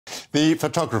The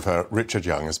photographer Richard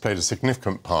Young has played a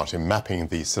significant part in mapping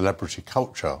the celebrity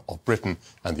culture of Britain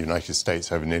and the United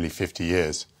States over nearly 50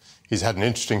 years. He's had an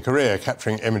interesting career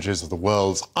capturing images of the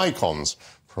world's icons,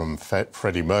 from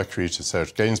Freddie Mercury to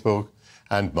Serge Gainsbourg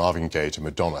and Marvin Gaye to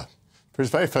Madonna. For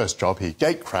his very first job, he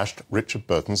gate-crashed Richard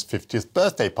Burton's 50th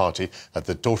birthday party at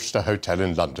the Dorchester Hotel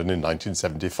in London in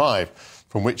 1975,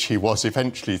 from which he was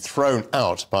eventually thrown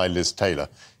out by Liz Taylor.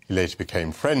 He later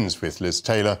became friends with Liz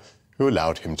Taylor, who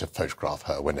allowed him to photograph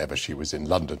her whenever she was in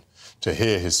London. To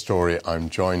hear his story, I'm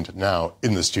joined now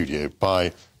in the studio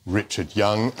by Richard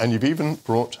Young, and you've even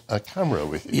brought a camera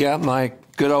with you. Yeah, my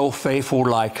good old faithful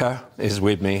Leica is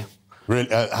with me. Really?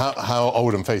 How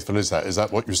old and faithful is that? Is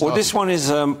that what you started? Well, this one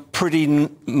is pretty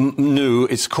new.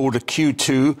 It's called a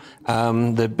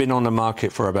Q2. They've been on the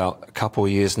market for about a couple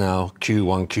of years now,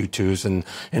 Q1, Q2s,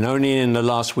 and only in the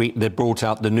last week they brought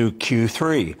out the new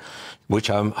Q3, which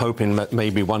I'm hoping that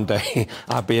maybe one day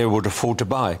I'll be able to afford to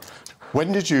buy.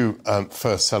 When did you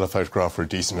first sell a photograph for a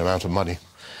decent amount of money?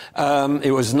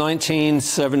 It was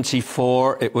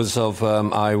 1974. It was of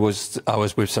I was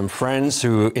with some friends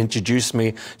who introduced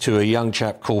me to a young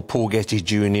chap called Paul Getty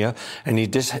Jr. and he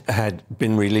just had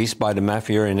been released by the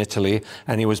mafia in Italy,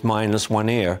 and he was minus one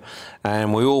ear.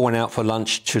 And we all went out for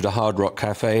lunch to the Hard Rock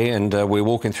Cafe, and we were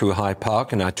walking through Hyde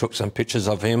Park, and I took some pictures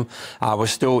of him. I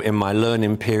was still in my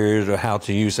learning period of how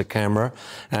to use a camera,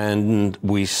 and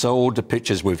we sold the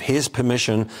pictures with his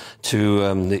permission to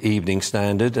the Evening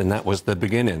Standard, and that was the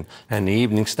beginning. And the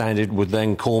Evening Standard would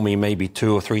then call me maybe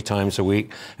 2 or 3 times a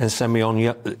week and send me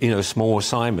on, small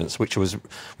assignments, which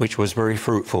was very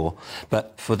fruitful.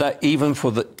 But for that, even for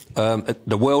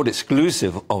the world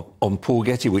exclusive on Paul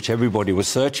Getty, which everybody was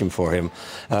searching for him,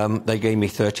 they gave me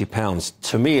 £30.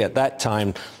 To me, at that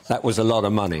time, that was a lot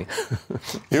of money.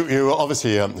 You were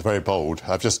obviously very bold.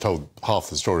 I've just told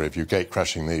half the story of you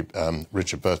gate-crashing the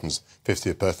Richard Burton's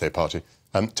 50th birthday party.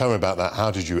 Tell me about that. How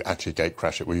did you actually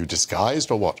gate-crash it? Were you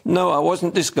disguised or what? No, I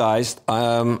wasn't disguised.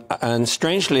 And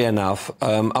strangely enough,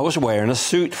 I was wearing a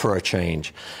suit for a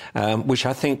change, which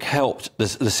I think helped the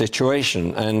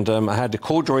situation. And I had the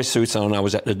corduroy suit on. I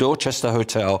was at the Dorchester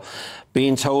Hotel,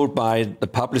 being told by the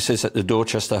publicist at the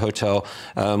Dorchester Hotel,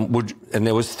 and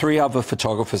there was 3 other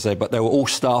photographers there, but they were all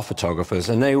star photographers,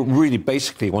 and they really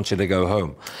basically wanted to go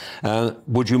home.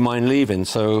 Would you mind leaving?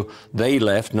 So they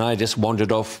left, and I just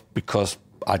wandered off because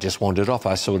I just wandered off.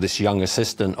 I saw this young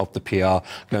assistant of the PR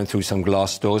going through some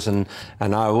glass doors, and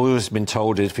I've always been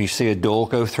told if you see a door,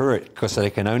 go through it, because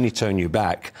they can only turn you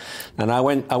back. And I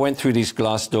went through these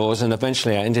glass doors, and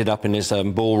eventually I ended up in this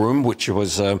ballroom, which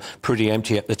was pretty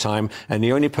empty at the time, and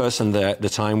the only person there at the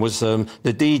time was the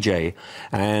DJ.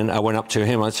 And I went up to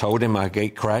him, I told him I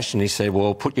gate crashed, and he said,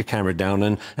 well, put your camera down,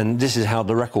 and this is how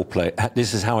the record play,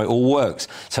 this is how it all works.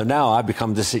 So now I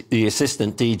become the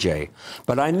assistant DJ.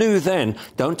 But I knew then,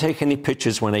 don't take any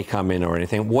pictures when they come in or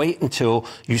anything. Wait until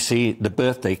you see the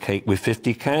birthday cake with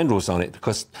 50 candles on it,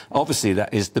 because obviously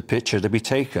that is the picture to be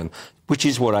taken, which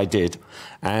is what I did.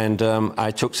 And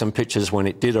I took some pictures when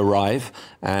it did arrive,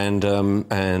 and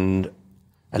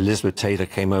Elizabeth Taylor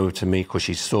came over to me because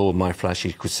she saw my flash.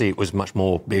 She could see it was much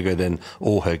more bigger than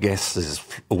all the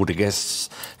guests'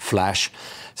 flash.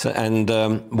 So, and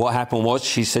what happened was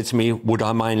she said to me, would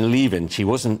I mind leaving? She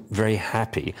wasn't very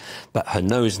happy, but her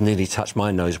nose nearly touched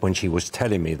my nose when she was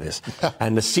telling me this.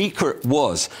 And the secret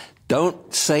was,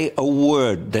 don't say a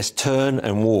word, just turn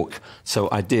and walk. So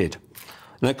I did.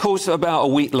 And of course, about a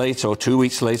week later or 2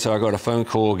 weeks later, I got a phone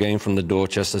call again from the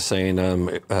Dorchester saying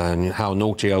how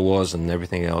naughty I was and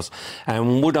everything else.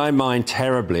 And would I mind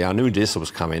terribly, I knew this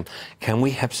was coming, can we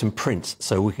have some prints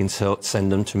so we can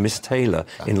send them to Miss Taylor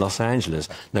in Los Angeles?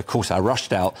 And of course, I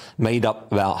rushed out, made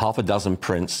up about half a dozen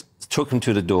prints, took them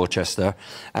to the Dorchester,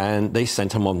 and they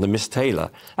sent them on to Miss Taylor.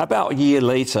 About a year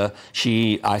later,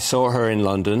 I saw her in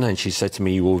London, and she said to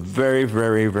me, you were very,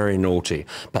 very, very naughty,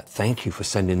 but thank you for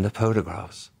sending the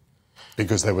photographs.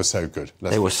 Because they were so good.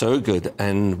 They were so good,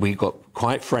 and we got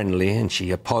quite friendly, and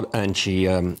she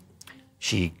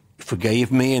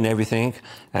forgave me and everything,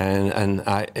 and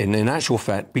in actual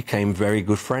fact became very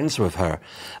good friends with her.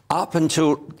 Up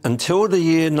until the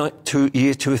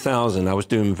year 2000, I was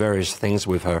doing various things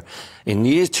with her. In the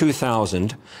year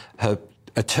 2000, her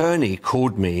attorney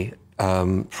called me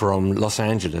from Los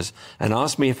Angeles and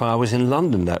asked me if I was in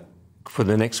London for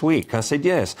the next week. I said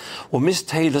yes. Well, Miss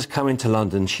Taylor's coming to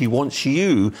London. She wants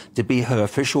you to be her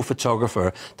official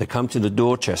photographer, to come to the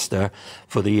Dorchester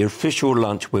for the official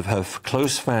lunch with her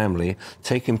close family,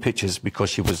 taking pictures, because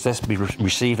she was just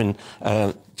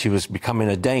she was becoming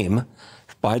a dame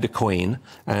by the Queen,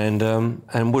 and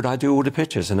would I do all the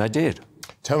pictures? And I did.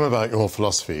 Tell me about your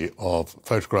philosophy of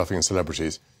photographing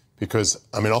celebrities, Because,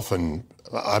 I mean,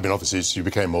 obviously, as you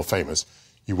became more famous,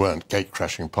 you weren't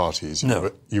gate-crashing parties.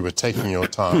 No. You were taking your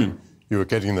time. You were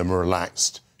getting them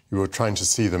relaxed. You were trying to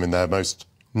see them in their most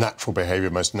natural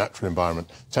behaviour, most natural environment.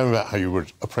 Tell me about how you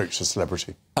would approach a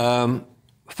celebrity.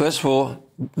 First of all,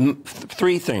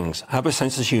 three things. Have a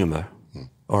sense of humour,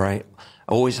 all right?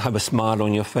 Always have a smile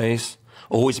on your face.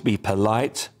 Always be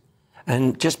polite.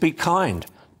 And just be kind.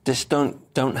 Just don't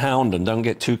hound them. Don't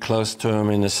get too close to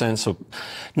them in the sense of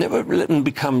never let them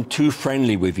become too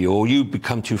friendly with you, or you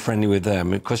become too friendly with them,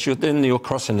 because then you're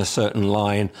crossing a certain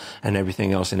line and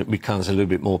everything else, and it becomes a little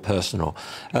bit more personal.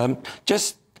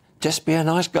 Just be a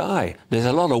nice guy. There's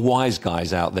a lot of wise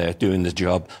guys out there doing the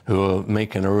job who are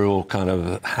making a real kind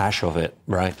of hash of it,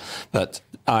 right? But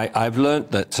I've learned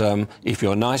that if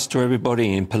you're nice to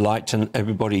everybody and polite to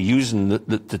everybody, using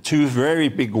the two very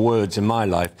big words in my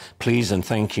life, please and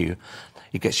thank you,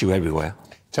 it gets you everywhere.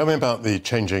 Tell me about the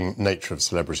changing nature of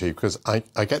celebrity, because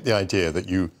I get the idea that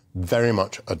you very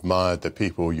much admired the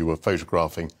people you were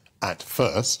photographing at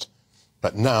first,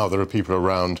 but now there are people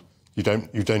around you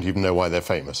don't even know why they're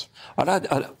famous.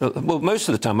 Well, most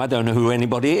of the time, I don't know who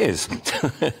anybody is.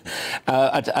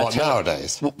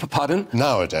 Nowadays? Pardon?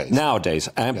 Nowadays. Nowadays.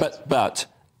 Yes. But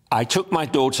I took my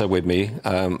daughter with me.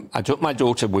 I took my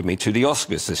daughter with me to the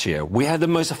Oscars this year. We had the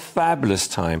most fabulous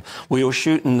time. We were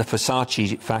shooting the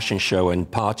Versace fashion show and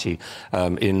party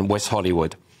in West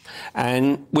Hollywood.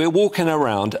 And we're walking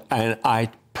around, and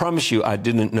I promise you, I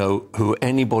didn't know who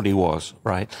anybody was,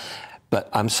 right? But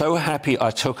I'm so happy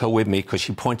I took her with me, because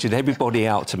she pointed everybody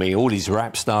out to me, all these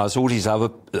rap stars, all these other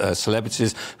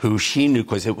celebrities who she knew,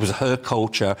 because it was her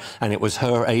culture and it was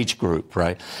her age group,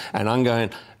 right? And I'm going,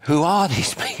 who are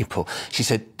these people? She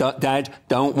said, Dad,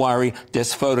 don't worry,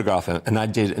 just photograph them. And I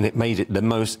did, and it made it the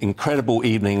most incredible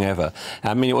evening ever.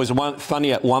 I mean, it was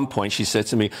funny at one point, she said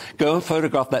to me, go and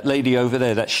photograph that lady over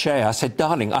there, that's Cher. I said,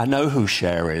 darling, I know who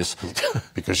Cher is.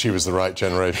 Because she was the right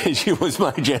generation. She was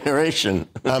my generation.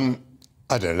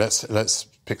 I don't know, let's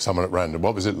pick someone at random.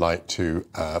 What was it like to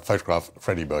photograph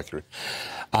Freddie Mercury?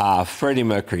 Freddie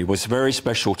Mercury was very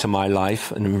special to my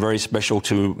life and very special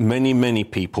to many, many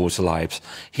people's lives.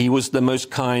 He was the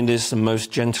most kindest and most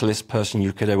gentlest person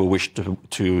you could ever wish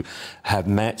to have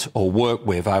met or work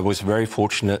with. I was very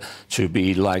fortunate to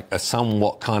be like a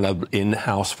somewhat kind of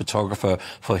in-house photographer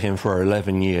for him for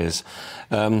 11 years.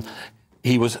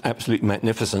 He was absolutely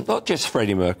magnificent. Not just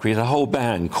Freddie Mercury, the whole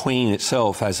band, Queen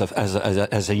itself as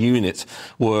a unit,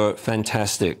 were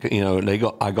fantastic. You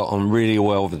know, I got on really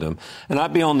well with them, and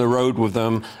I'd be on the road with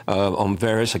them on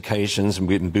various occasions,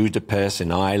 in Budapest,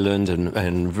 in Ireland,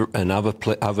 and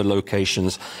other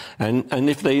locations. And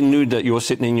if they knew that you were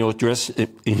sitting in your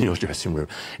dressing room,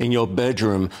 in your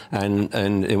bedroom,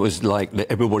 and it was like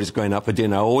everybody's going out for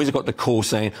dinner, I always got the call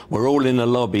saying, "We're all in the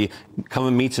lobby. Come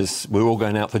and meet us. We're all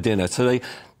going out for dinner." So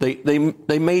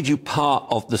they made you part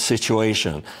of the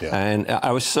situation. Yeah. And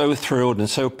I was so thrilled and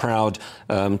so proud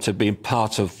to be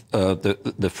part of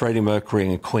the Freddie Mercury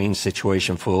and Queen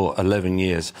situation for 11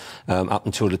 years, up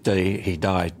until the day he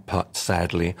died,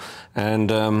 sadly.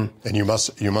 And you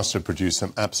must have produced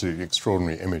some absolutely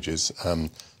extraordinary images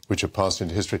which have passed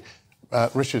into history.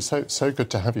 Richard, so good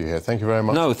to have you here. Thank you very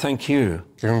much. No, thank you.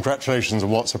 Congratulations on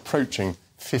what's approaching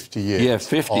 50 years,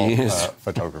 50 years.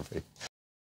 Photography.